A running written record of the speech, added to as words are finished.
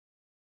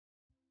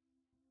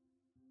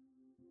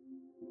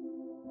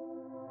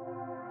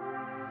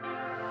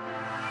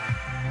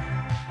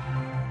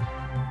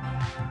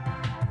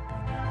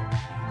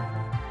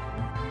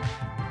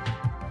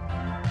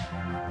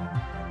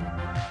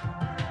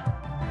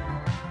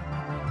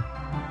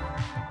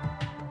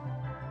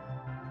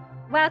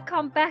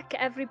Welcome back,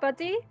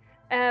 everybody.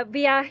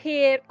 We are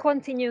here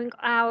continuing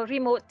our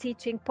remote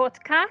teaching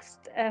podcast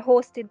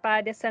hosted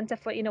by the Center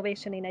for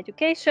Innovation in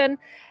Education.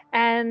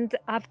 And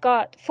I've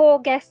got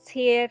 4 guests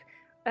here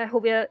who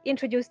will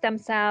introduce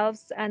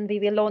themselves, and we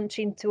will launch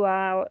into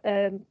our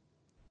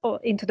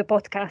into the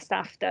podcast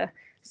after.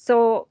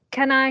 So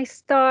can I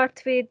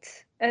start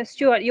with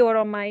Stuart? You're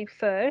on my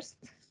first.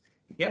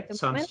 Yep,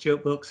 so I'm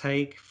Stuart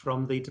Wilkes-Hague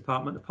from the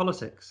Department of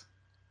Politics.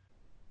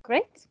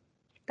 Great.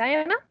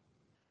 Diana?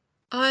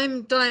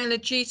 I'm Diana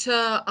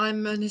Jeter.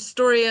 I'm an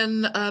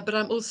historian, but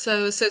I'm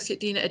also Associate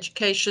Dean of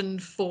Education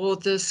for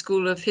the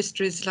School of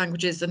Histories,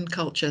 Languages and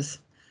Cultures.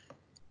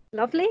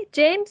 Lovely.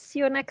 James,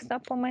 you're next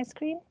up on my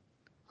screen.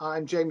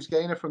 I'm James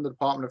Gaynor from the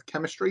Department of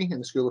Chemistry in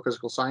the School of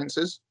Physical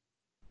Sciences.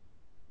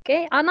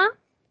 Okay, Anna?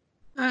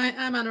 Hi,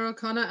 I'm Anna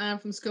O'Connor. I'm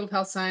from the School of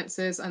Health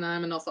Sciences and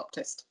I'm an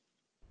orthoptist.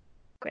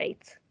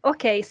 Great.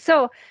 Okay,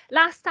 so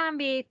last time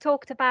we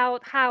talked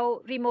about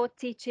how remote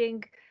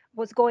teaching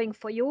was going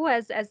for you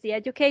as the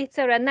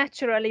educator, and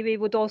naturally we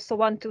would also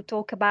want to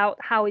talk about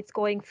how it's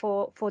going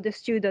for the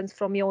students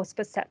from your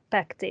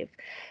perspective.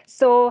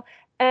 So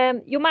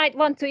you might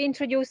want to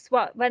introduce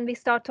when we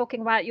start talking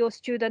about your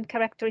student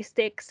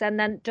characteristics, and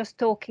then just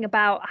talking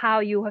about how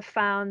you have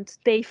found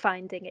they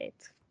finding it.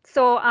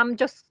 So I'm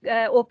just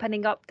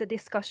opening up the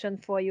discussion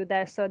for you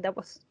there. So that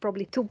was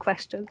probably 2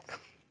 questions.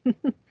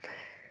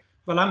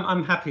 Well,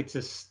 I'm happy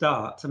to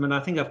start. I mean, I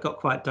think I've got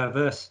quite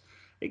diverse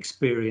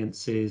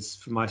experiences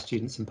for my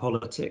students in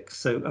politics.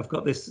 So I've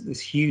got this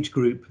huge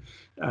group,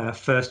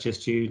 first year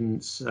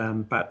students,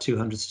 about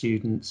 200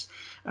 students.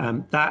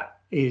 That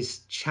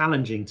is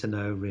challenging to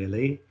know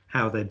really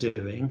how they're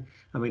doing.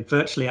 I mean,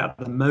 virtually at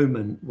the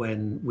moment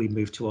when we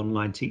moved to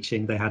online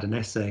teaching, they had an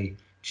essay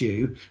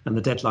due and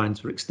the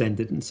deadlines were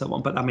extended and so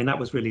on. But I mean, that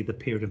was really the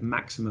period of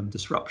maximum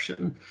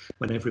disruption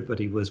when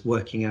everybody was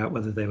working out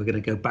whether they were going to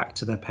go back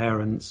to their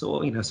parents,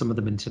 or, you know, some of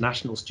them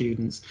international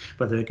students,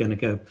 whether they're going to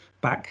go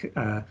back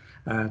to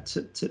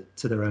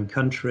their own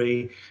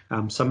country.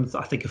 Some,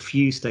 I think a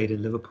few stayed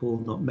in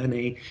Liverpool, not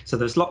many. So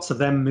there's lots of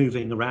them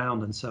moving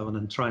around and so on,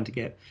 and trying to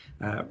get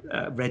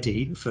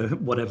ready for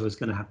whatever was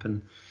going to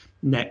happen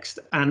next.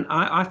 And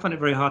I find it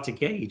very hard to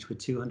gauge with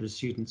 200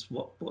 students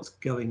what's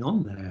going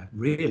on there,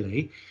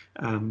 really.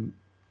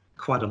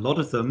 Quite a lot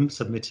of them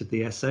submitted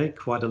the essay,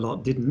 quite a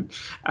lot didn't.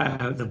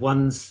 The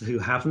ones who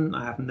haven't,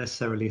 I haven't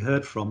necessarily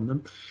heard from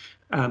them.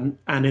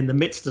 And in the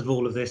midst of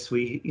all of this,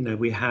 we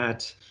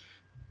had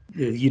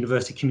the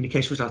university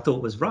communication, which I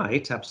thought was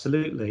right,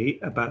 absolutely,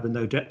 about the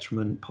no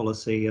detriment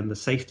policy and the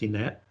safety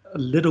net. A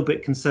little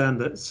bit concerned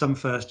that some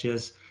first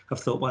years have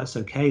thought, well, it's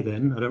okay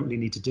then, I don't really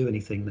need to do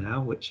anything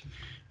now, which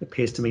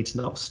appears to me to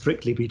not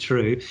strictly be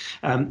true.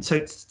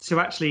 So to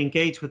actually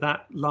engage with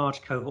that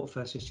large cohort of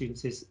first year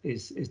students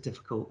is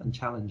difficult and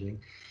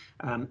challenging.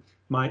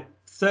 My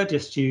third year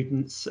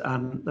students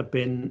have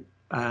been,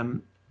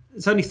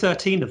 it's only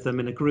 13 of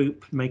them in a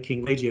group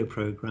making radio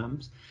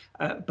programs,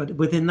 but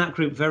within that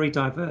group, very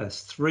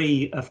diverse.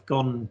 3 have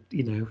gone,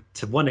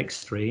 to one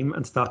extreme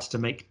and started to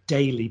make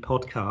daily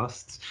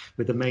podcasts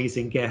with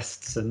amazing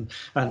guests and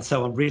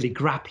so on, really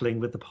grappling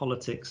with the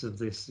politics of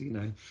this,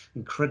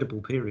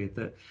 incredible period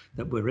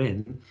that we're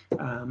in.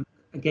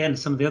 Again,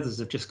 some of the others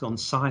have just gone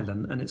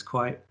silent, and it's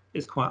quite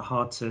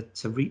hard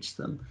to reach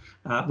them.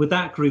 With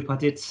that group, I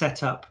did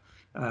set up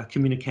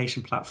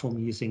communication platform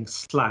using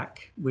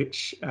Slack,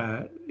 which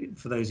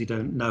for those who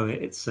don't know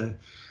it, it's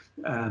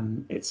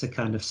a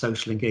kind of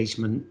social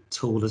engagement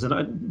tool,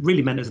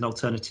 really meant as an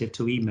alternative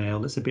to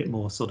email. It's a bit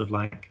more sort of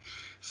like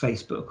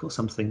Facebook or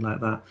something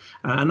like that,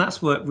 and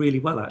that's worked really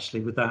well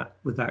actually with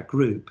that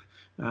group.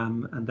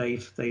 And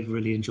they've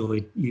really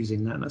enjoyed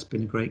using that, and that's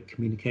been a great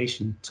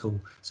communication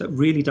tool. So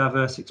really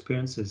diverse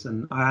experiences,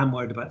 and I am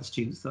worried about the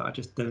students that I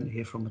just don't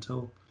hear from at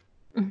all.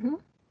 Mm-hmm.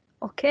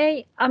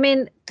 Okay, I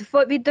mean,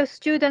 with the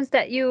students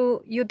that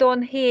you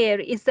don't hear,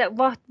 is that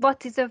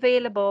what is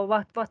available,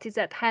 what is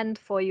at hand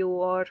for you,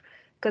 or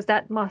because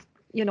that must,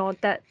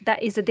 that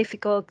is a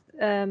difficult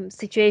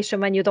situation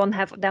when you don't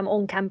have them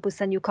on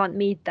campus and you can't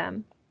meet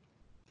them.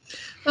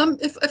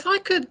 If I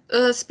could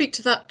speak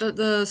to that at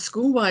the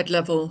school-wide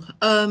level,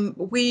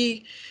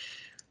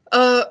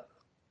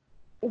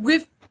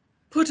 we've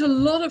put a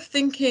lot of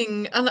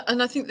thinking,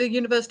 and I think the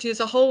university as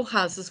a whole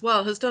has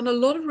done a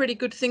lot of really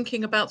good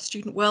thinking about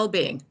student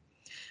well-being.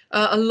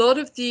 A lot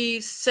of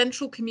the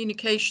central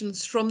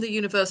communications from the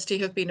university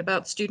have been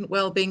about student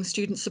well-being,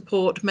 student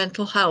support,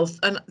 mental health,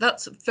 and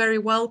that's very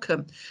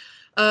welcome.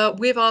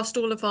 We've asked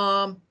all of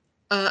our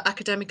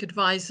academic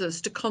advisors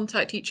to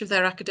contact each of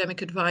their academic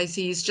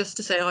advisees just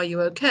to say, are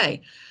you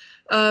okay?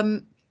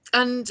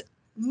 And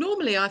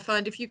normally I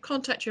find if you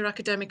contact your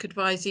academic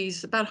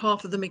advisees, about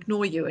half of them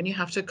ignore you and you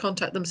have to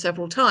contact them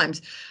several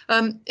times.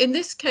 In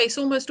this case,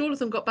 almost all of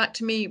them got back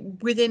to me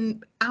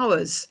within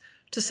hours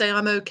to say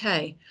I'm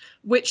okay,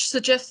 which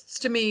suggests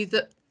to me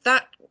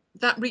that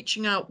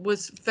reaching out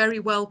was very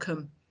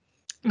welcome.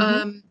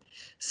 Mm-hmm.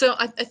 So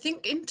I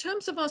think in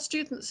terms of our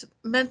students'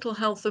 mental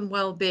health and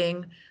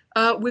well-being,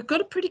 we've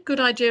got a pretty good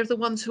idea of the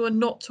ones who are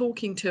not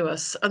talking to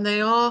us, and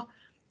they are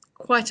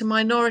quite a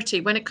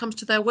minority when it comes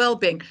to their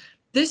well-being.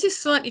 This is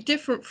slightly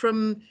different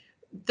from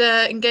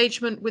their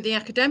engagement with the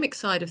academic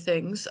side of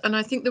things, and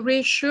I think the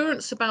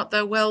reassurance about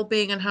their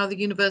well-being and how the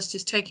university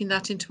is taking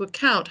that into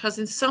account has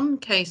in some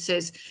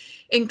cases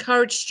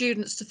encouraged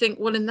students to think,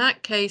 well, in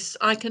that case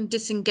I can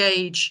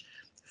disengage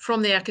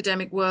from the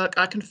academic work,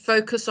 I can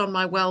focus on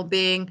my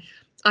well-being,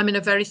 I'm in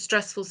a very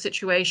stressful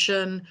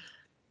situation.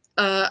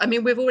 I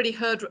mean, we've already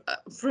heard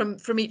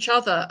from each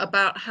other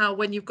about how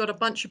when you've got a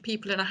bunch of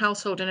people in a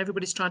household and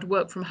everybody's trying to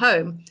work from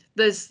home,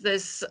 there's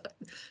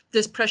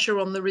pressure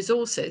on the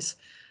resources.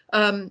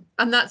 And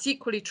that's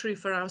equally true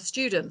for our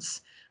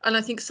students. And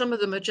I think some of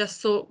them have just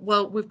thought,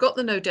 well, we've got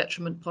the no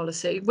detriment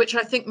policy, which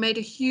I think made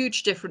a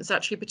huge difference,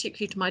 actually,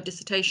 particularly to my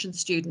dissertation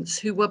students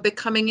who were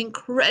becoming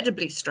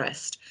incredibly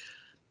stressed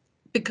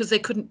because they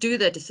couldn't do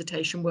their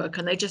dissertation work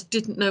and they just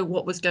didn't know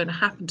what was going to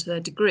happen to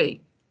their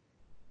degree.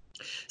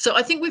 So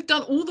I think we've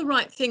done all the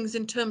right things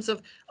in terms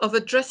of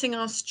addressing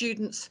our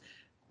students'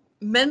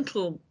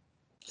 mental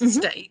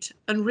state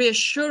and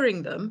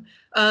reassuring them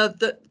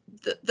that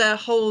their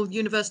whole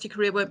university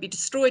career won't be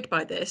destroyed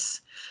by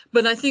this.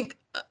 But I think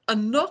a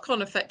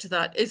knock-on effect of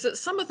that is that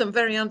some of them,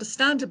 very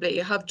understandably,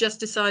 have just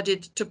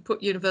decided to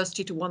put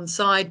university to one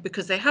side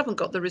because they haven't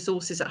got the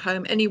resources at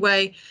home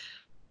anyway.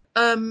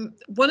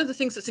 One of the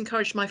things that's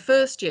encouraged my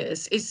first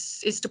years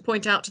is to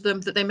point out to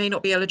them that they may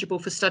not be eligible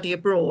for study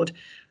abroad,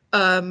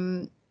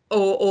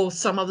 or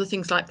some other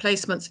things like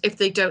placements if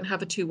they don't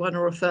have a 2-1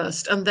 or a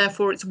first, and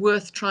therefore it's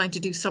worth trying to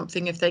do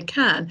something if they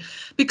can,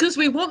 because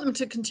we want them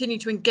to continue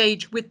to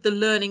engage with the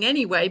learning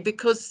anyway,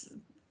 because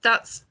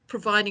that's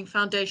providing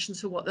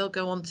foundations for what they'll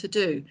go on to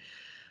do.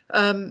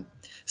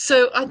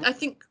 So I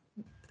think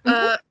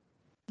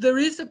there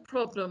is a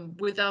problem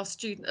with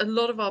a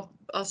lot of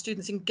our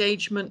students'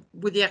 engagement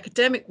with the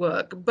academic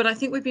work, but I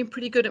think we've been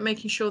pretty good at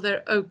making sure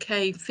they're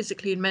okay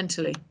physically and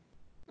mentally.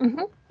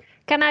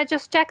 Can I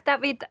just check that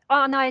with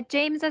Anna,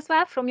 James, as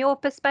well, from your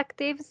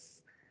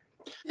perspectives?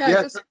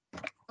 Yeah.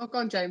 Go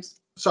on, James.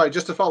 Sorry,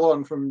 just to follow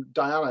on from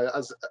Diana,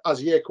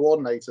 as year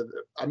coordinator,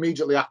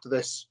 immediately after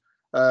this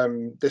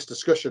this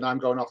discussion, I'm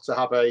going off to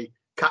have a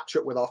catch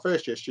up with our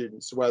first year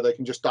students where they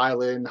can just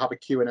dial in, have a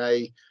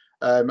Q&A,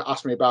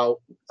 ask me about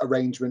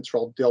arrangements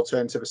for the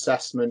alternative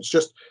assessments,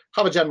 just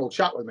have a general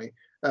chat with me.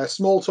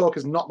 Small talk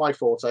is not my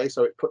forte,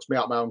 so it puts me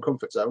out of my own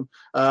comfort zone.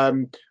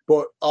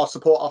 But our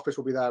support office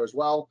will be there as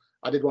well.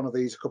 I did one of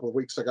these a couple of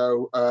weeks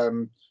ago,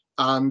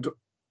 and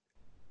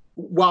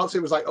whilst it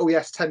was like, oh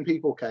yes, 10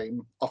 people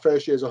came, our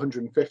first year is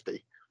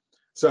 150.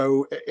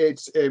 So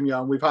it's, you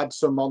know, we've had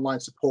some online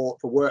support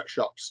for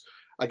workshops.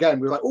 Again,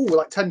 we're like, oh, we're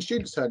like 10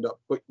 students turned up,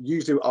 but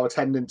usually our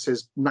attendance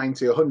is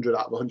 90, 100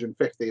 out of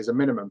 150 as a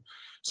minimum.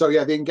 So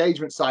yeah, the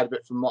engagement side of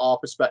it from our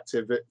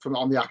perspective, from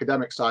on the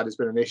academic side, has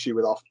been an issue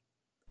with our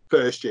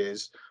first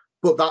years.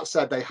 But that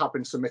said, they have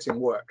been submitting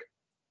work.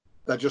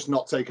 They're just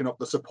not taking up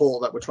the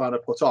support that we're trying to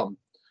put on.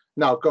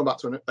 Now, going back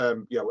to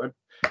you know,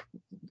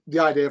 the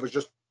idea of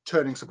just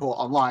turning support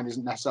online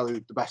isn't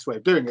necessarily the best way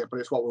of doing it, but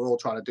it's what we're all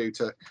trying to do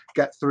to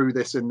get through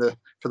this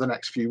for the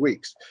next few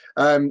weeks.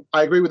 I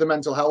agree with the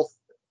mental health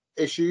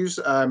issues.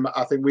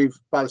 I think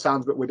by the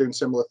sounds of it, we're doing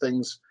similar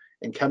things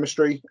in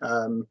chemistry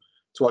to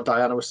what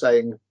Diana was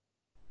saying.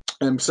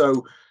 But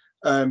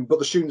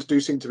the students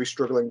do seem to be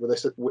struggling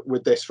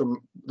with this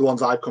from the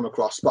ones I've come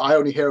across. But I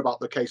only hear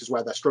about the cases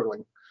where they're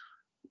struggling.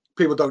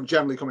 People don't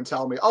generally come and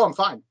tell me, oh, I'm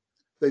fine.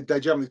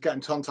 They generally get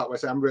in contact with,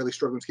 say, I'm really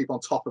struggling to keep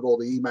on top of all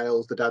the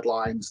emails, the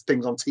deadlines,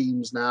 things on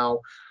Teams now.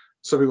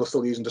 Some people are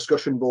still using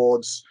discussion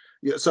boards.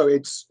 Yeah, so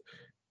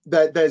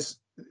there's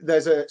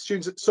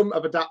students, some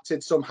have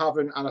adapted, some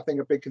haven't, and I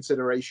think a big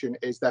consideration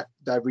is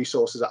their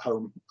resources at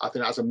home. I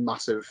think that's a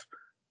massive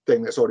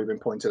thing that's already been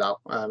pointed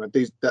out. And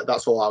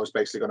that's all I was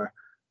basically going to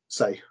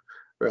say,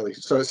 really.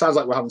 So it sounds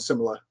like we're having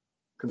similar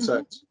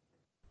concerns.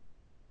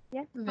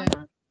 Yeah.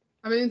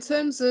 I mean, in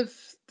terms of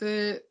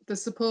the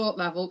support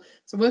level,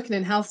 so working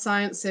in health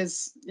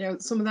sciences, you know,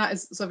 some of that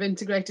is sort of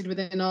integrated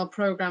within our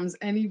programs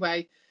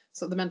anyway,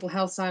 sort of the mental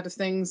health side of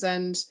things,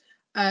 and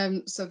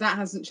so that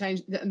hasn't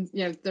changed. And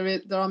you know, there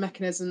are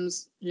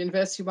mechanisms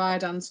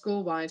university-wide and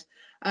school-wide.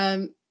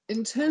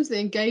 In terms of the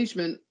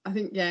engagement, I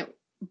think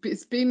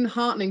it's been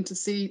heartening to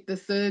see the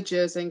third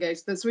years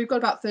engaged. So we've got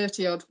about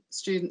 30 odd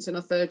students in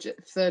our third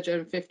year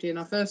and 50 in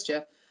our first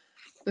year.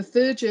 The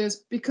third years,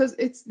 because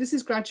this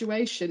is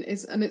graduation,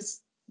 it's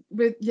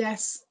with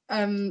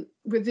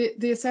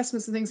the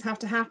assessments and things have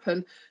to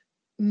happen,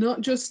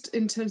 not just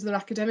in terms of their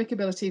academic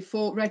ability.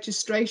 For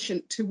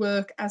registration to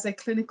work as a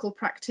clinical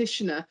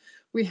practitioner,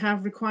 we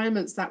have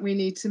requirements that we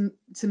need to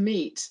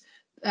meet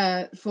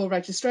for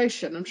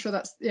registration. I'm sure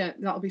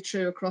that'll be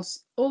true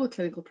across all the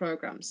clinical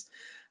programs.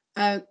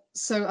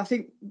 So I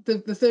think the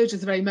third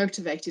years are very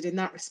motivated in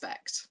that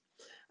respect.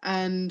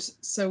 And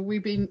so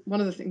one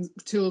of the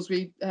tools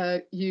we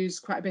use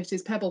quite a bit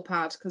is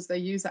PebblePad, because they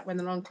use that when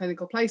they're on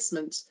clinical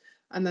placement.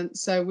 And then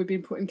so we've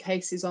been putting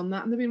cases on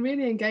that, and they've been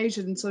really engaged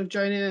and sort of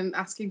joining and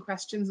asking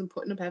questions and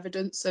putting up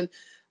evidence.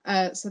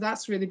 And so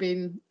that's really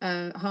been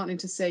heartening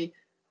to see.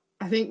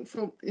 I think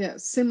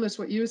similar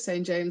to what you were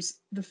saying, James,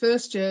 the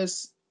first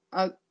years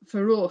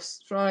for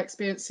us, for our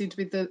experience, seem to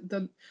be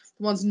the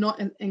ones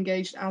not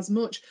engaged as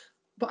much.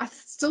 But I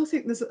still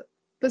think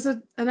there's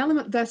an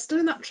element, they're still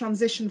in that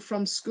transition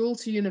from school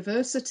to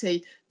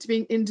university to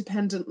being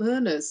independent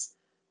learners.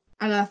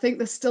 And I think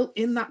they're still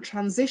in that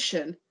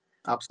transition.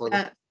 Absolutely.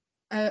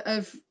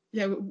 Of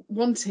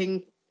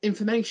wanting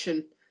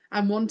information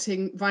and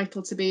wanting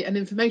Vital to be an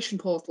information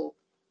portal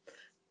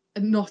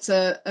and not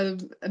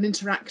an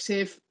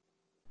interactive,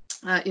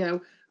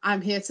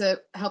 I'm here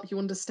to help you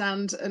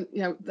understand. And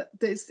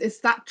it's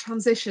that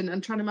transition,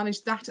 and trying to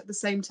manage that at the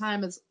same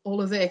time as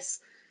all of this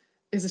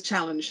is a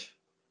challenge.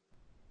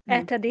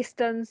 At a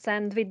distance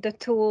and with the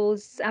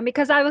tools.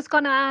 Because I was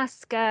going to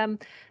ask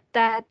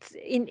that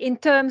in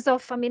terms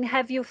of,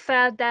 have you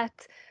felt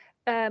that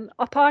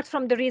apart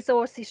from the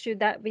resource issue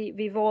that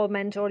we've all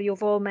mentioned, or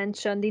you've all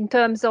mentioned, in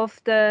terms of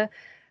the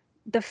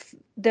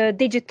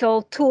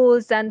digital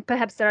tools, and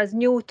perhaps there are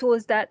new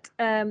tools that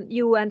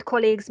you and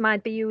colleagues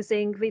might be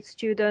using with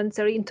students,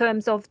 or in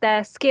terms of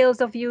their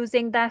skills of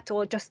using that,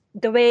 or just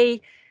the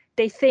way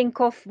they think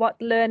of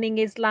what learning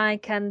is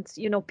like, and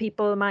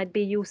people might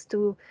be used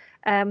to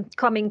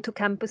coming to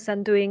campus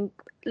and doing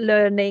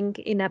learning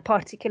in a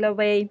particular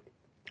way.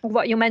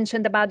 What you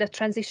mentioned about the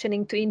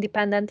transitioning to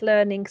independent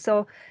learning.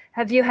 So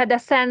have you had a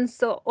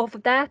sense of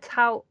that,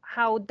 how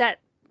that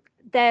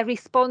their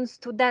response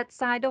to that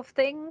side of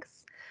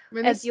things,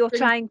 as you're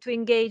trying to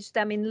engage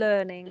them in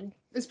learning?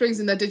 This brings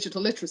in their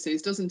digital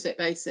literacies, doesn't it,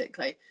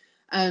 basically?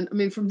 And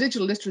from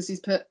digital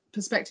literacies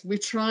perspective, we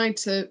tried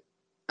to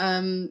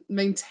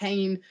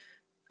maintain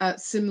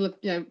similar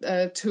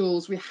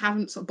tools. We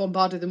haven't sort of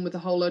bombarded them with a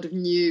whole load of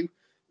new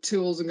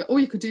tools and go, oh,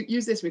 you could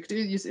use this, we could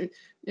use it.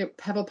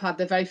 PebblePad,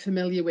 they're very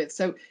familiar with.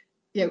 So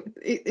it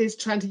is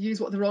trying to use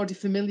what they're already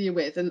familiar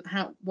with, and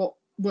what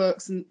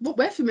works and what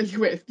we're familiar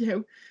with.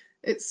 If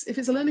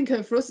it's a learning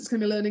curve for us, it's going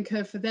to be a learning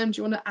curve for them. Do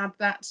you want to add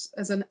that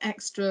as an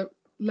extra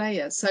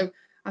layer? So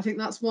I think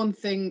that's one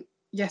thing.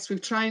 Yes, we're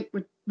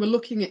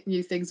looking at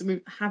new things, and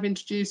we have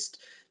introduced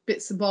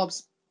bits and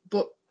bobs,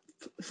 but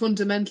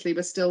fundamentally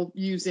we're still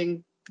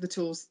using the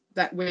tools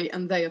that we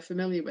and they are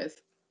familiar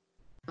with.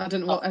 I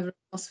don't know what everyone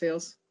else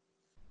feels.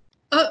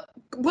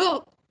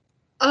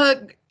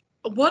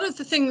 One of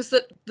the things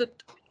that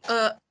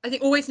I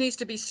think always needs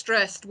to be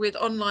stressed with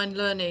online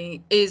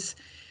learning is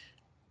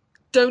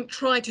don't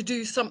try to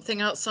do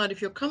something outside of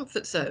your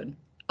comfort zone.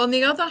 On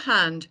the other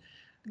hand,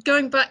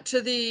 going back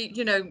to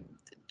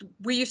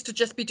we used to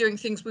just be doing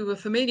things we were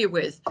familiar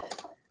with,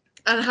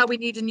 and how we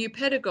need a new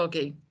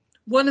pedagogy.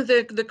 One of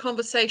the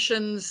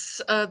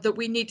conversations that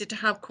we needed to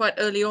have quite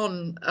early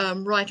on,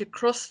 right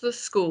across the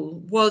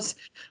school, was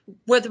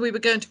whether we were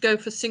going to go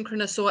for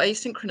synchronous or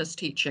asynchronous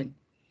teaching.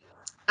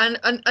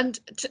 And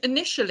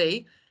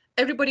initially,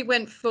 everybody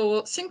went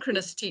for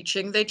synchronous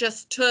teaching. They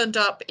just turned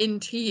up in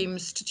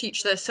teams to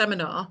teach their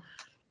seminar.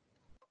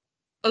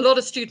 A lot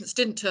of students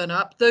didn't turn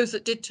up. Those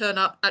that did turn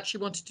up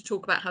actually wanted to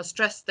talk about how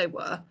stressed they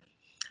were.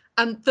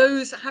 And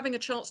those having a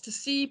chance to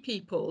see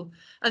people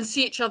and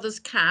see each other's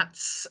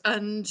cats,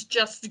 and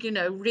just,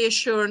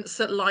 reassurance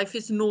that life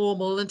is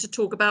normal, and to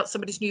talk about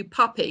somebody's new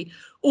puppy,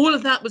 all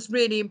of that was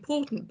really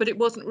important, but it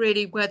wasn't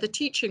really where the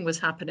teaching was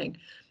happening.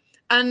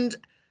 And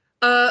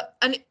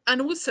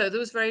also there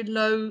was very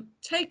low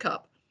take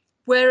up.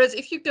 Whereas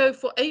if you go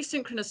for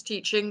asynchronous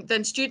teaching,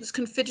 then students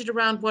can fit it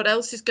around what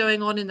else is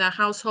going on in their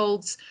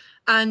households,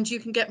 and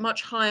you can get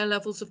much higher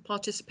levels of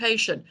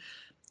participation.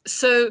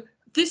 So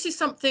this is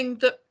something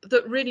that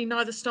really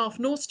neither staff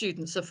nor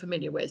students are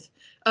familiar with.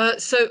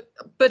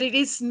 But it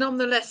is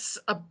nonetheless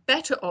a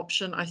better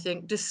option, I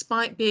think,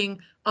 despite being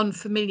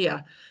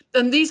unfamiliar.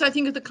 And these, I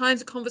think, are the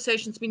kinds of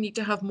conversations we need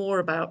to have more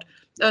about,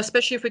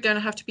 especially if we're going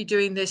to have to be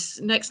doing this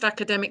next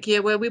academic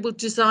year, where we will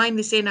design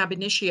this in ab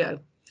initio.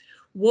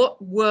 What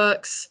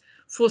works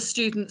for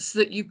students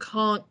that you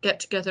can't get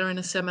together in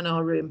a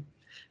seminar room?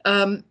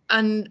 So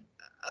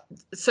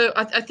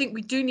I think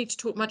we do need to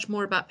talk much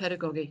more about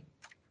pedagogy.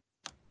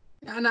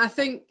 And I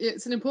think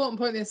it's an important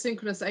point, the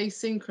synchronous,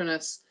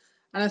 asynchronous.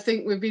 And I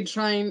think we've been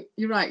trying,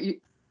 you're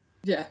right,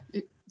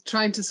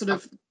 trying to sort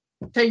of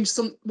change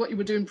what you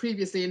were doing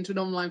previously into an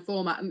online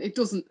format, and it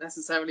doesn't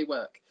necessarily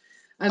work.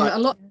 And a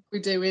lot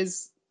we do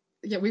is,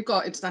 we've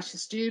got international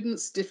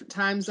students, different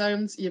time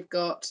zones. You've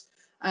got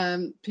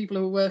people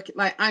who are working,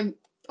 like I'm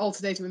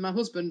alternating with my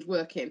husband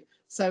working.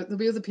 So there'll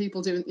be other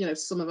people doing,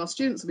 some of our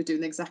students will be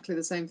doing exactly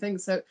the same thing.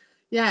 So,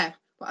 but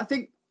I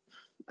think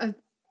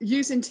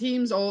using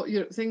Teams or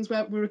things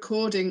where we're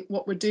recording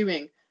what we're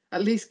doing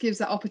at least gives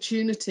that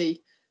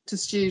opportunity to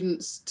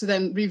students to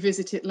then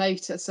revisit it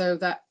later, so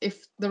that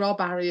if there are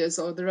barriers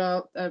or there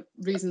are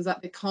reasons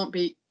that they can't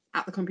be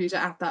at the computer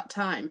at that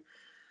time,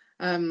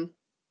 and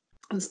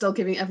still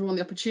giving everyone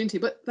the opportunity.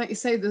 But like you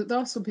say, there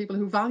are some people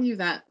who value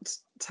that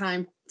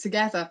time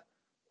together.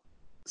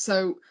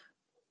 So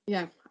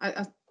I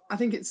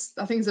think it's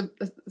a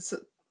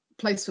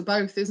place for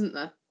both, isn't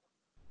there?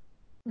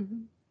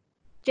 Mm-hmm.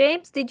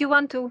 James, did you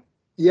want to?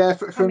 Yeah,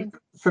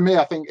 for me,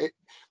 I think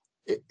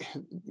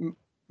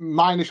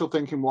my initial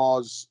thinking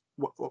was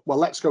well,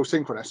 let's go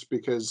synchronous,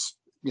 because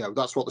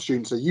that's what the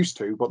students are used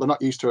to, but they're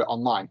not used to it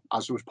online,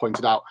 as was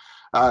pointed out.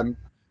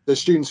 The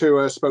students who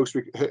are supposed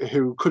to be,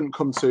 who couldn't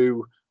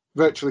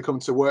virtually come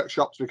to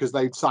workshops because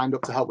they'd signed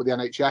up to help with the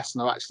NHS,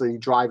 and they're actually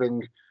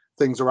driving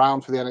things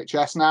around for the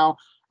NHS now.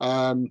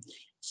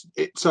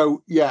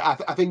 So yeah,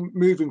 I think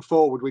moving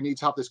forward, we need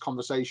to have this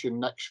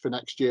conversation for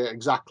next year,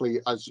 exactly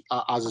as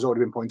has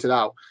already been pointed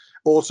out.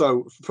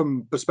 Also,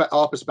 from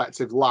our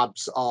perspective,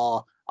 labs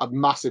are a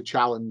massive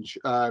challenge.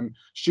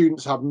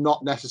 Students have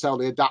not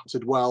necessarily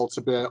adapted well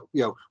to be,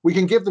 we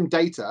can give them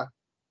data,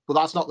 but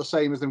that's not the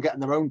same as them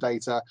getting their own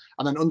data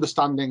and then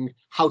understanding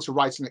how to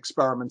write an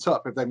experiment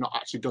up if they've not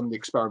actually done the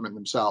experiment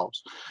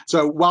themselves.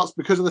 So whilst,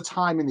 because of the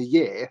time in the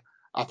year,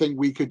 I think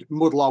we could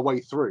muddle our way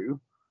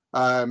through.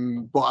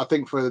 But I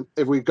think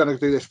if we're going to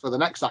do this for the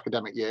next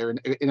academic year,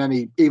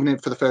 even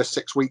for the first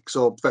 6 weeks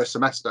or first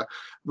semester,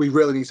 we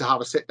really need to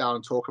have a sit down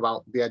and talk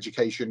about the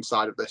education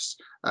side of this.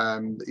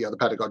 The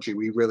pedagogy.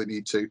 We really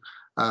need to.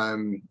 I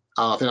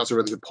think that's a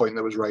really good point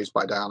that was raised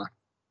by Diana.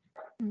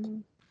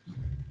 Mm-hmm.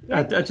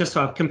 I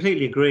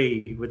completely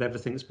agree with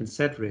everything that's been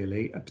said,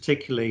 really,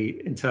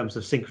 particularly in terms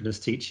of synchronous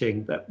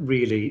teaching. That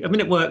really, I mean,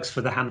 it works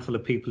for the handful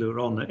of people who are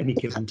on at any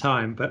given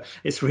time, but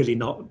it's really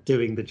not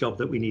doing the job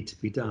that we need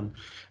to be done.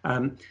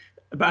 And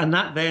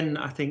that then,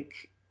 I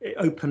think, it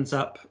opens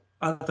up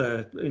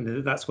other,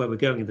 that's where we're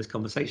going in this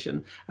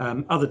conversation,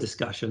 other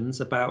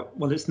discussions about,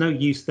 well, it's no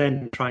use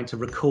then trying to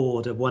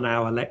record a 1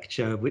 hour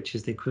lecture, which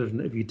is the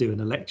equivalent of you do in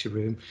a lecture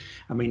room.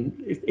 I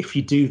mean, if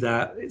you do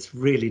that, it's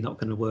really not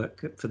going to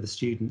work for the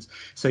students.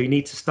 So you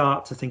need to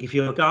start to think, if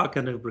you're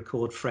going to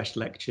record fresh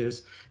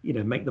lectures,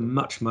 make them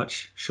much,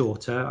 much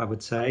shorter, I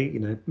would say,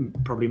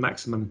 probably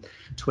maximum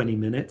 20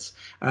 minutes.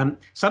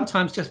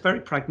 Sometimes just very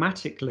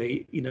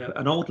pragmatically,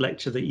 an old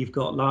lecture that you've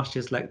got, last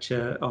year's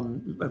lecture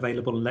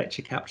available on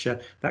Lecture Capture,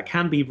 that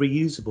can be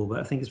reusable, but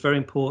I think it's very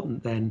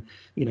important then,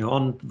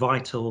 on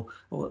Vital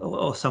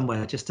or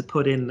somewhere, just to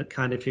put in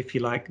kind of, if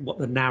you like, what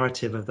the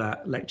narrative of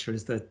that lecture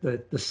is,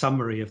 the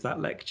summary of that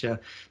lecture,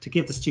 to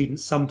give the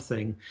students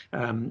something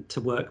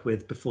to work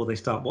with before they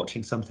start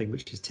watching something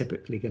which is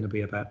typically going to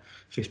be about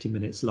 50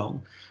 minutes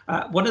long.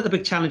 One of the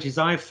big challenges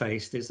I've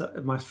faced is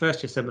that my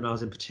first year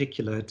seminars in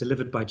particular,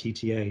 delivered by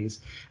GTAs,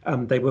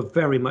 they were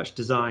very much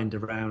designed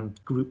around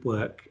group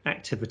work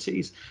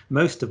activities,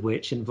 most of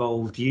which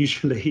involved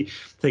usually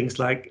things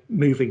like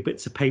moving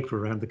bits of paper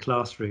around the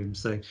classroom.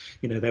 So,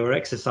 there were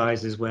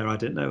exercises where, I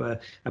don't know,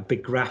 a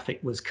big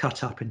graphic was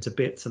cut up into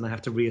bits and they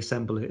have to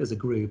reassemble it as a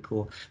group,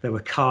 or there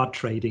were card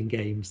trading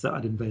games that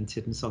I'd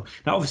invented and so on.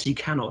 Now, obviously, you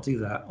cannot do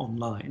that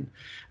online.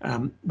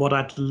 What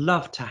I'd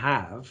love to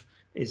have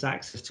is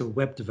access to a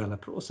web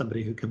developer or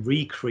somebody who can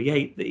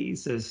recreate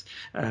these as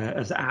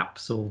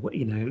apps or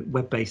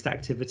web-based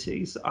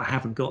activities. I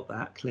haven't got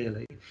that,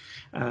 clearly,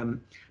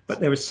 but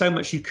there is so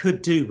much you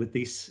could do with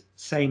these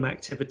same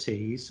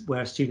activities,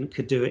 where a student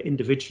could do it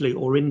individually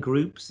or in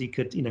groups. You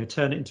could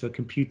turn it into a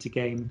computer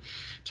game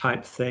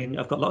type thing.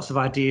 I've got lots of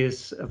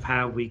ideas of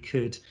how we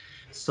could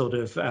sort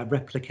of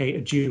replicate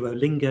a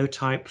Duolingo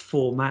type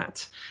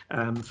format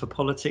for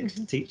politics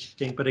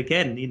teaching, but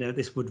again,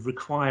 this would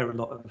require a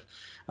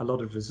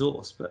lot of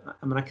resource. But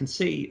I mean, I can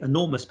see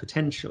enormous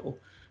potential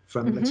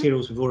from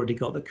materials we've already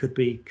got that could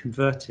be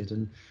converted,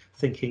 and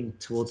thinking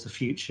towards the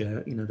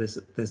future,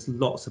 there's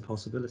lots of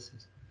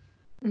possibilities.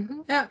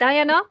 Yeah.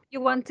 Diana,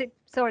 you wanted,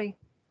 sorry.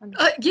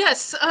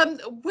 Yes,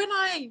 when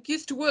I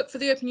used to work for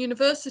the Open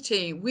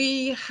University,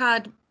 we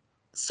had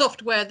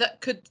software that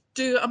could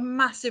do a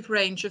massive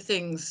range of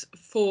things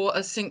for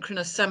a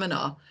synchronous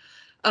seminar.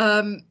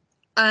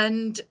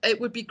 And it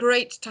would be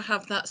great to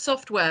have that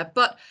software.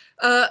 But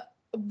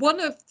one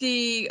of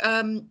the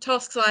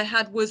tasks I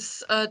had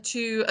was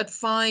to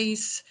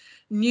advise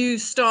new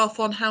staff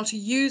on how to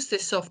use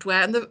this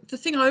software. And the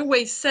thing I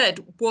always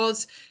said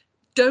was,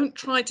 don't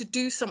try to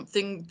do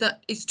something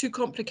that is too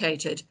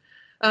complicated,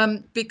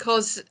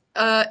 because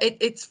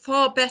it's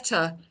far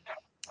better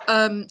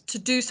to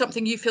do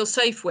something you feel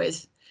safe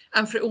with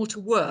and for it all to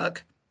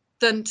work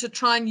than to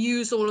try and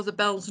use all of the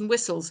bells and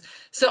whistles.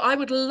 So I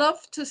would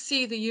love to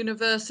see the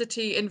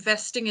university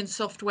investing in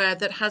software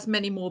that has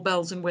many more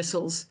bells and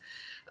whistles.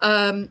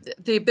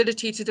 The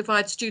ability to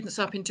divide students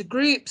up into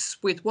groups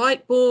with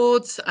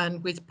whiteboards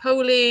and with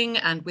polling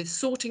and with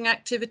sorting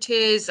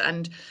activities,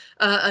 and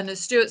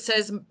as Stuart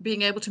says,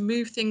 being able to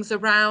move things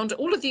around.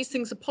 All of these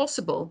things are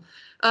possible.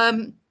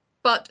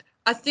 But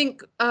I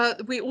think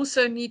we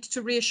also need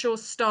to reassure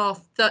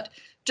staff that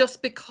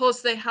just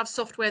because they have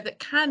software that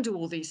can do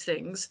all these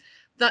things,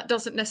 that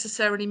doesn't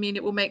necessarily mean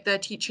it will make their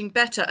teaching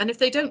better. And if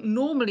they don't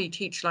normally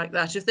teach like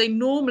that, if they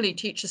normally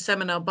teach a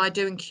seminar by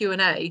doing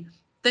Q&A,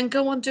 then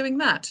go on doing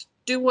that.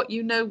 Do what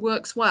you know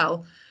works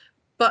well,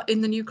 but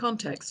in the new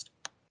context.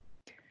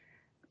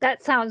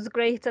 That sounds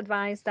great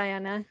advice,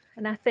 Diana.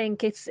 And I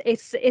think it's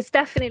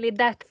definitely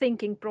that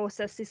thinking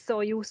process is so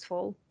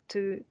useful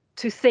to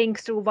think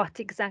through what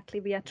exactly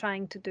we are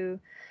trying to do.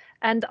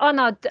 And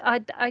Anna,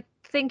 I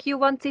think you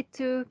wanted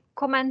to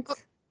comment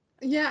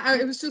Yeah,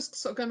 it was just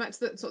sort of going back to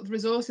the sort of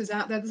resources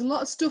out there. There's a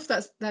lot of stuff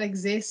that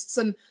exists,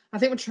 and I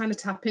think we're trying to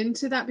tap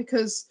into that,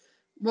 because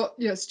what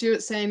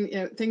Stuart's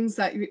saying, things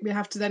that we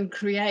have to then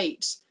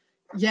create.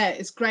 Yeah,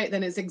 it's great.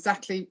 Then it's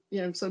exactly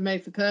sort of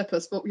made for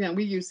purpose. But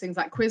we use things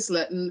like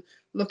Quizlet and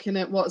looking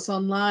at what's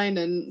online,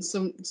 and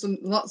some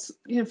lots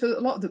for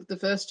a lot of the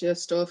first year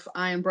stuff,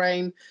 Iron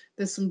Brain.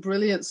 There's some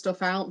brilliant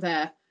stuff out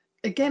there.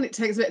 Again, it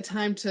takes a bit of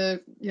time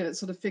to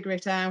sort of figure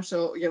it out,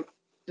 or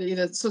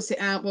suss it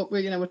out. What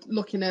we're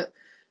looking at,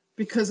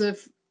 because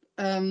of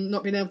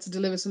not being able to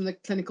deliver some of the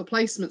clinical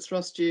placements for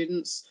our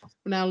students,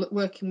 we're now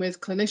working with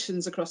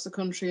clinicians across the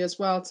country as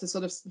well to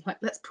sort of like,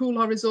 let's pool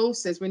our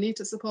resources. We need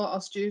to support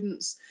our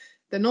students.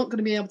 They're not going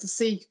to be able to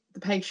see the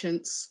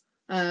patients,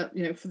 for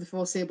the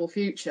foreseeable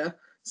future.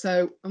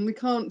 So, and we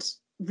can't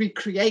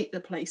recreate the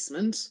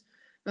placement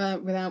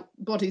without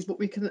bodies, but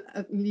we can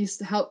at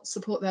least help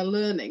support their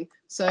learning.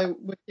 So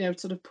we're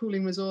sort of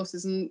pooling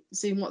resources and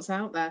seeing what's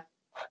out there.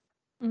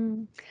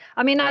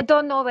 I mean, I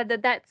don't know whether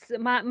that's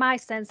my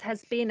sense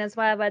has been as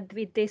well, but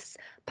with this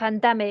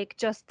pandemic,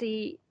 just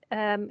the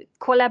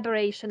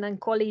collaboration and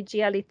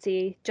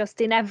collegiality just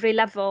in every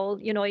level,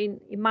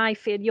 in my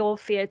field, your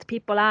field,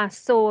 people are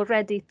so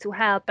ready to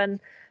help and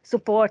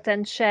support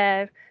and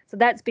share. So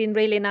that's been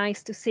really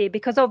nice to see,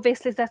 because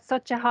obviously that's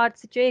such a hard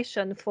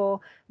situation for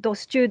those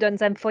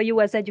students and for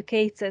you as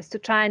educators to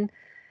try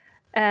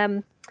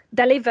and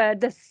deliver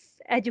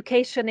this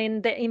education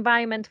in the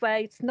environment where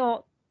it's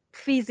not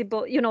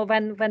feasible,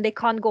 when they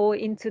can't go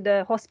into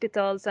the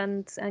hospitals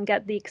and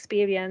get the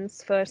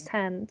experience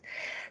firsthand.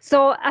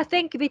 So I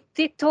think we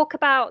did talk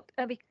about,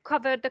 we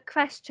covered the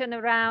question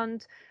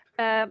around,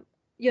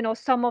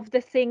 some of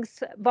the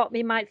things, what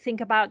we might think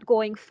about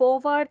going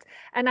forward.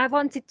 And I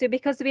wanted to,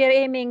 because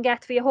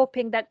we're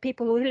hoping that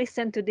people who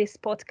listen to this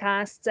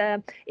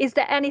podcast, is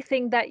there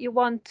anything that you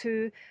want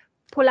to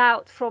pull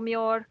out from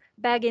your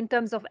bag in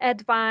terms of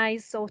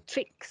advice or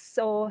tricks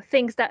or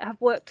things that have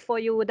worked for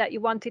you that you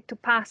wanted to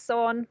pass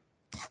on?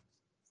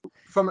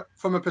 From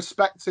a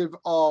perspective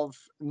of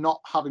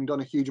not having done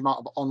a huge amount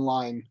of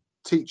online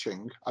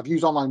teaching, I've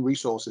used online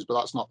resources, but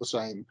that's not the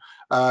same.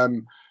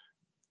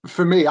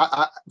 For me,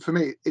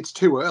 it's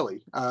too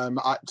early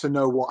to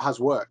know what has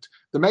worked.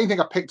 The main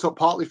thing I picked up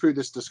partly through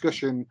this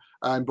discussion,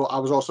 but I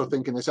was also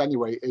thinking this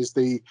anyway, is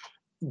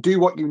do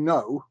what you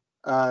know.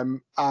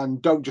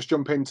 And don't just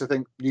jump in to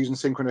think using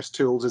synchronous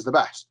tools is the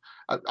best.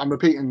 I'm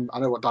repeating, I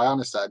know what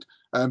Diana said,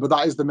 but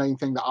that is the main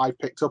thing that I've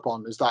picked up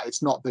on, is that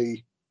it's not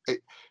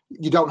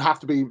you don't have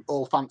to be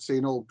all fancy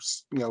and all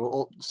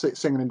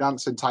singing and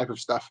dancing type of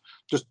stuff.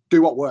 Just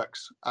do what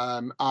works,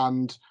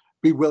 and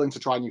be willing to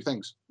try new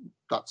things.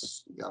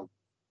 That's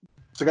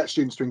to get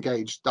students to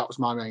engage. That was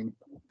my main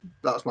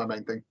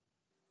thing.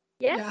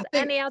 Yes.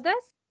 Yeah, any others?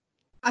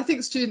 I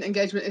think student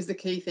engagement is the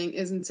key thing,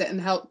 isn't it?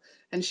 And help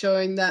and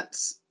showing that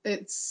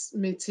it's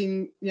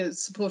meeting,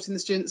 supporting the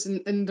students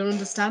and their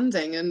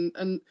understanding.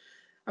 And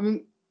I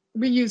mean,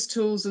 we use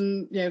tools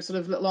and, sort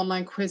of little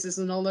online quizzes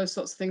and all those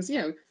sorts of things,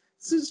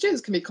 so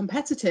students can be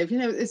competitive,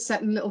 it's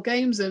setting little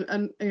games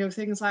and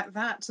things like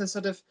that to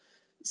sort of,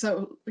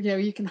 so,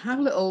 you can have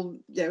a little,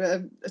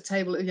 a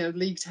table,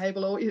 league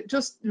table, or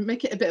just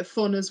make it a bit of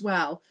fun as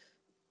well,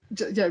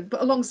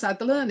 but alongside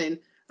the learning.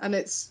 And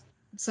it's,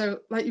 so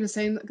like you were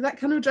saying, that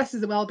kind of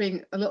addresses the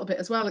well-being a little bit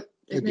as well.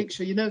 It makes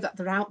sure that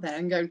they're out there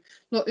and going,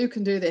 look, who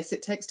can do this?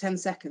 It takes 10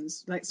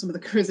 seconds, like some of the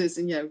quizzes,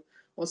 and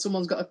or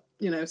someone's got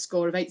a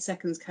score of 8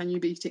 seconds. Can you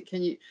beat it?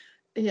 Can you,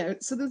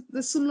 so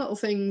there's some little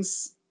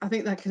things I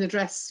think that can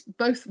address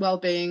both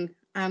well-being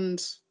and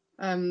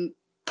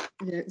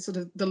sort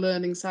of the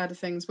learning side of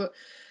things. But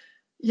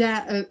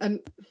yeah,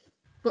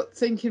 but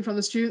thinking from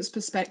the students'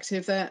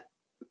 perspective, that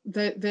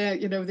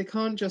they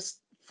can't just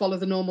follow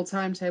the normal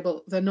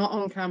timetable. They're not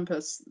on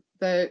campus.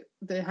 They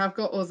have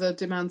got other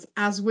demands,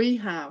 as we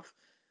have,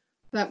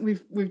 that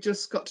we've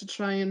just got to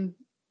try and,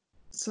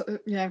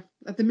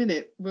 at the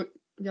minute,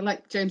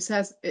 like James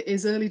says, it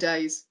is early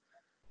days,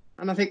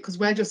 and I think because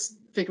we're just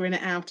figuring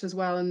it out as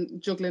well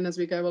and juggling as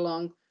we go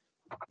along,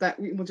 that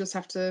we will just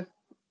have to,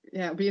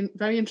 it'll be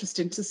very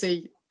interesting to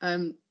see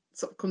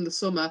sort of come the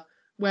summer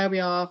where we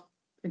are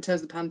in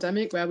terms of the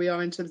pandemic, where we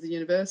are in terms of the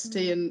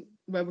university, and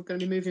where we're going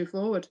to be moving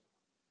forward.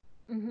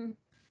 Mm-hmm.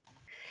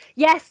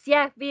 Yes,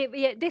 yeah,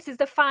 this is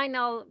the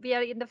final, we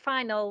are in the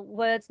final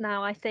words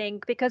now, I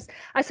think, because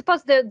I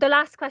suppose the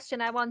last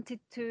question I wanted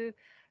to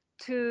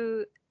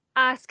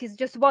ask is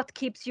just what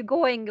keeps you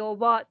going, or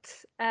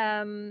what's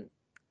in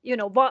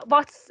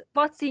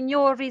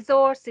your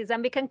resources,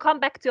 and we can come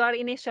back to our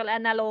initial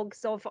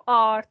analogues of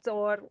art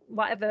or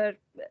whatever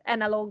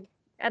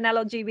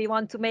analogy we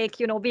want to make.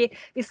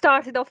 We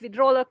started off with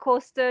roller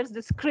coasters,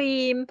 the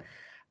Scream,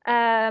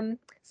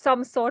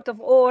 some sort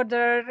of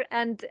order,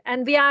 and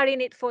we are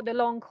in it for the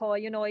long haul.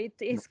 It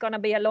is going to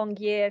be a long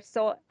year,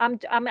 so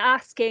I'm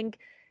asking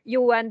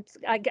you and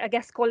I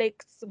guess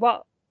colleagues,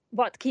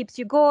 what keeps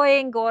you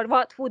going, or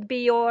what would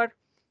be your,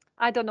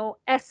 I don't know,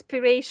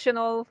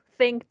 aspirational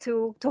thing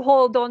to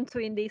hold on to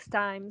in these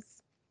times?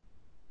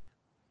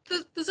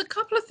 There's a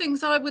couple of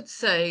things I would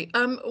say.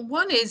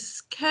 One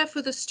is care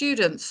for the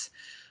students.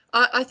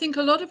 I think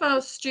a lot of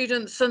our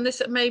students, and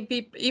this may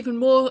be even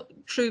more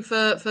true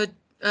for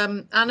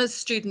Anna's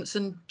students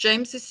and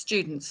James's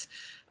students,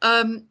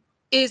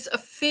 is a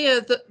fear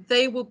that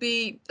they will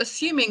be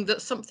assuming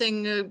that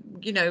something,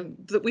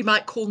 that we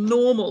might call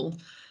normal,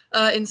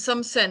 in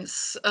some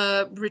sense,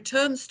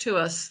 returns to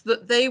us,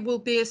 that they will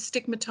be a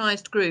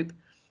stigmatized group.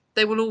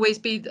 They will always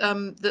be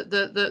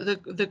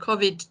the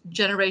COVID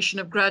generation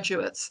of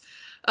graduates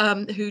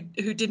who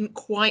didn't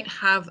quite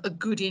have a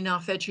good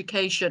enough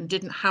education,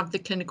 didn't have the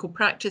clinical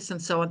practice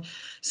and so on.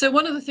 So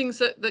one of the things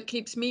that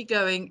keeps me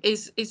going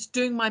is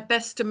doing my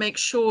best to make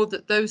sure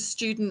that those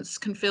students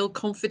can feel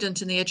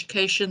confident in the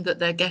education that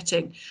they're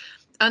getting.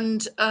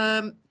 And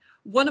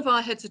one of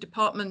our heads of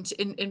department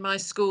in my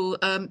school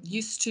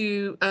used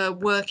to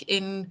work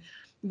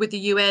with the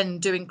UN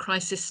doing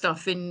crisis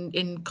stuff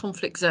in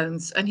conflict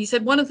zones. And he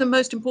said one of the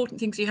most important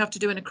things you have to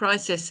do in a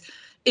crisis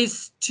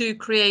is to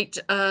create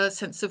a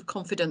sense of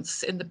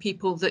confidence in the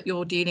people that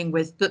you're dealing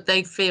with, that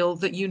they feel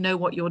that you know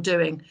what you're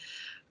doing.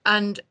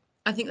 And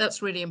I think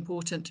that's really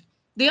important.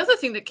 The other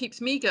thing that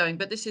keeps me going,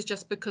 but this is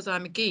just because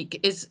I'm a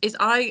geek, is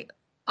I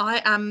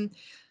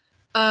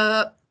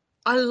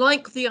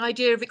like the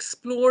idea of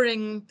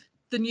exploring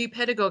the new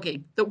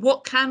pedagogy, that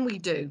what can we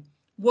do?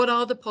 What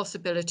are the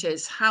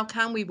possibilities? How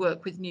can we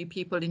work with new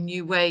people in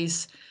new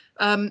ways?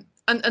 And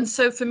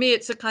so for me,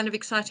 it's a kind of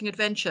exciting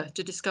adventure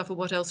to discover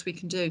what else we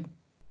can do.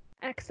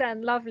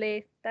 Excellent,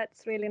 lovely.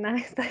 That's really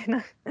nice,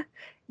 Diana.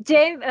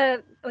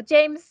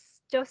 James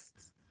just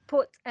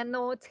put a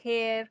note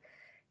here,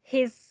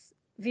 his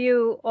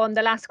view on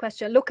the last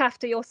question. Look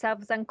after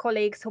yourselves and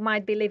colleagues who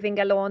might be living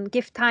alone.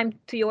 Give time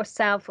to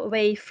yourself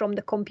away from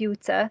the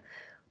computer,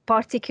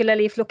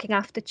 particularly if looking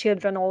after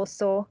children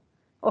also.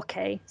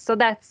 Okay, so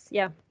that's,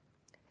 yeah.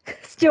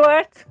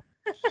 Stuart?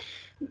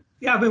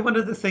 Yeah, I mean, one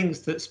of the things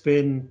that's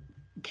been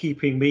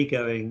keeping me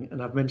going,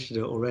 and I've mentioned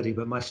it already,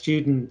 but my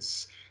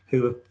students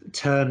who have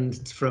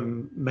turned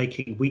from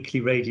making weekly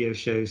radio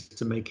shows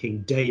to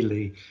making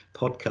daily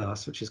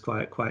podcasts, which is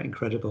quite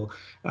incredible.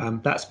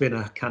 That's been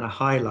a kind of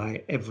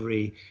highlight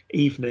every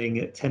evening.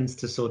 It tends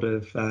to sort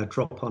of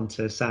drop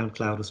onto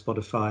SoundCloud or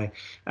Spotify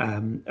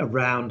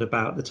around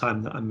about the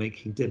time that I'm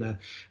making dinner.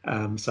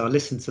 So I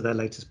listen to their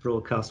latest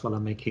broadcast while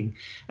I'm making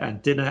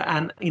dinner.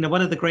 And, you know,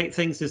 one of the great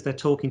things is they're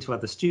talking to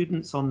other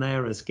students on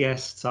there as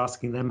guests,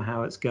 asking them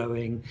how it's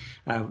going.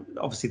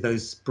 Obviously,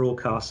 those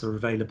broadcasts are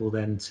available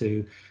then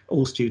to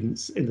all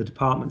students in the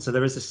department. So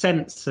there is a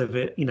sense of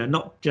it, you know,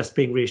 not just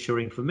being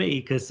reassuring for me,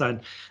 because I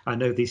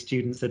know these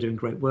students are doing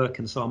great work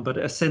and so on, but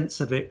a sense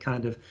of it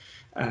kind of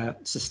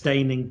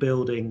sustaining,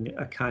 building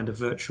a kind of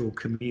virtual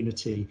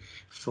community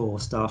for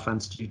staff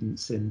and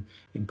students in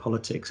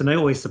politics. And they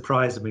always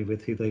surprise me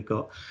with who they've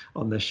got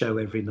on their show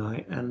every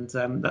night. And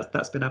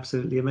that's been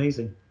absolutely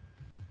amazing.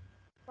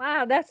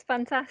 Wow, that's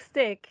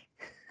fantastic.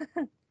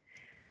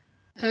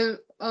 I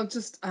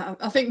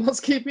think what's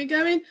keeping me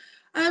going,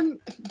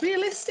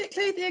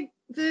 realistically,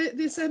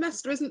 the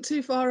semester isn't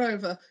too far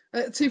over,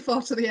 too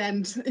far to the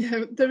end. You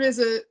know, there is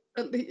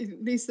at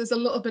least there's a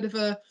little bit of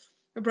a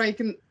break,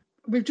 and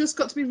we've just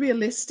got to be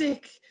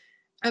realistic,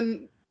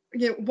 and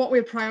you know what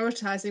we're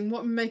prioritizing,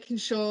 what we're making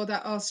sure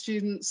that our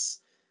students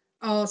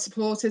are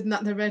supported and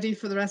that they're ready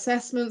for their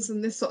assessments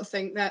and this sort of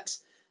thing, that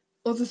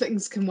other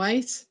things can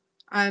wait.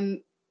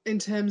 And in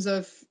terms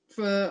of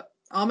for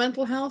our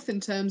mental health,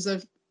 in terms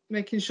of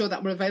making sure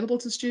that we're available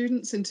to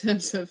students, in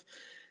terms of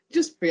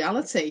just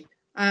reality.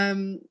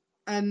 Yeah,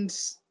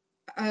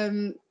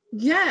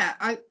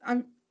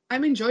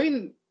 I'm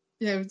enjoying,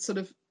 you know, sort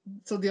of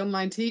the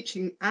online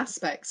teaching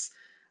aspects.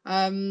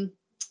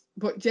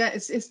 But yeah,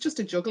 it's just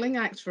a juggling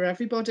act for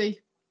everybody,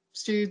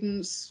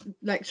 students,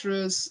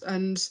 lecturers,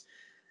 and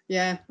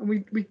yeah, and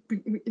we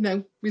you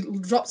know, we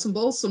drop some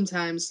balls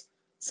sometimes.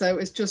 So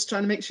it's just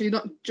trying to make sure you're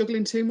not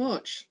juggling too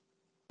much.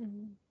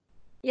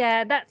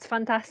 Yeah, that's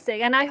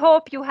fantastic. And I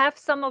hope you have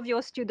some of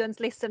your students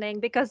listening,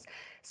 because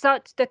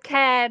such the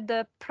care,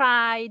 the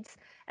pride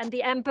and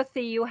the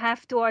empathy you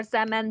have towards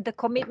them and the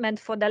commitment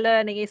for the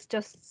learning is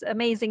just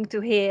amazing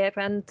to hear.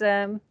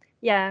 And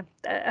yeah,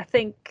 I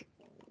think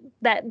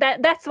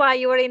that's why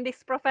you're in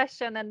this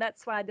profession, and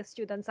that's why the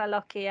students are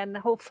lucky, and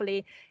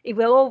hopefully it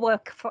will all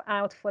work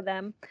out for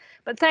them.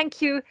 But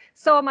thank you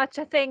so much.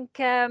 I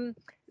think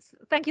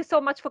thank you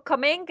so much for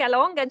coming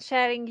along and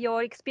sharing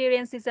your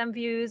experiences and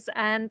views,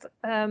 and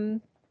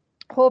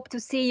hope to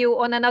see you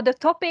on another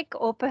topic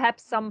or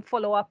perhaps some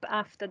follow-up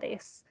after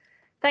this.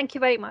 Thank you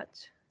very much.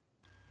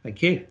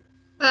 Thank you.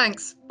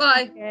 Thanks.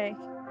 Bye. Okay.